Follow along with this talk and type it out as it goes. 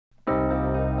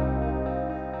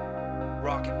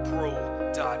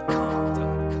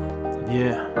RockitPro.com.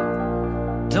 Yeah.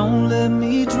 Don't let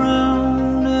me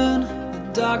drown in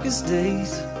the darkest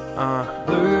days.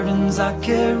 Burdens I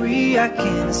carry, I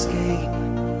can't escape.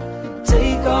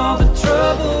 Take all the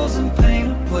troubles and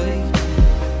pain away,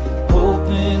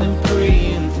 hoping and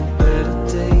praying for better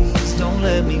days. Don't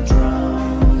let me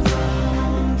drown,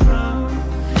 drown, drown.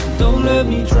 Don't let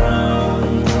me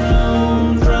drown,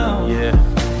 drown, drown. Yeah.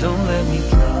 Don't let me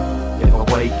drown. If I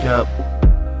wake up,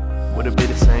 would it be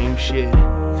the same shit?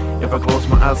 If I close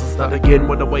my eyes and start again,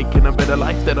 would awaken a better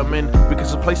life that I'm in?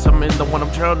 Because the place I'm in, the one I'm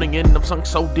drowning in, I've sunk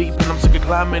so deep and I'm sick of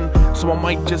climbing. So I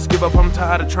might just give up, I'm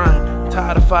tired of trying,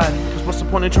 tired of fighting. Cause what's the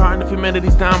point in trying if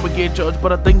humanity's down? We get judged by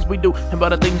the things we do and by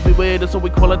the things we wear. There's no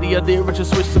equality idea, it's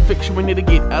just switch to fiction. We need to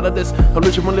get out of this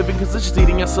illusion we're living, cause it's just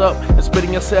eating us up and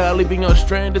spitting us out, leaving us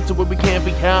stranded to where we can't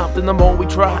be helped. And the more we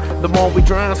try, the more we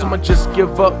drown. So I might just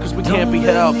give up cause we can't be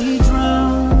helped. Don't let me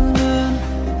drown in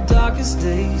the darkest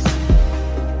days.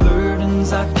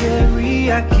 Burdens I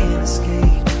carry, I can't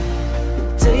escape.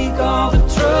 Take all the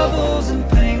troubles and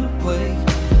pain away,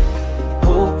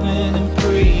 hoping and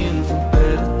praying for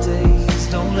better days.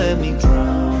 Don't let me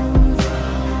drown,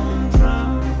 drown,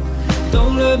 drown.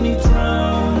 Don't let me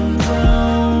drown,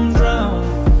 drown, drown.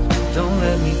 Don't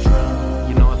let me drown.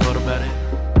 You know, I thought about it,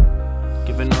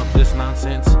 giving up this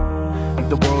nonsense. Leave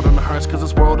the world on the hearse, cause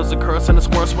this world is a curse and it's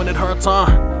worse when it hurts,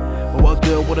 But what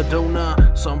good would I do now?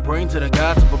 So I'm praying to the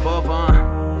gods up above,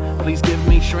 Please give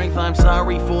me strength, I'm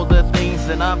sorry for the things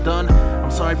that I've done.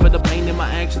 I'm sorry for the pain that my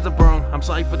actions have brought. I'm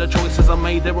sorry for the choices I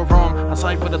made that were wrong. I'm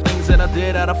sorry for the things that I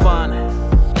did out of fun.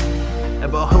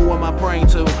 But who am I praying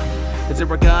to? Is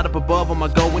there a God up above, or am I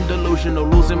going delusional?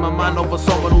 Losing my mind over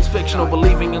someone who's fictional,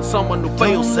 believing in someone who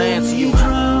fails to answer you.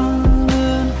 Drown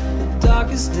in the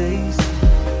darkest days.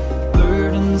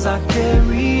 Burdens I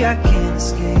carry, I can't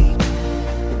escape.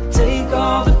 Take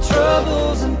all the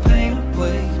troubles and pain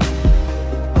away,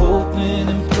 hoping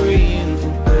and praying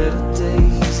for better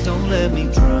days. Don't let me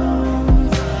drown.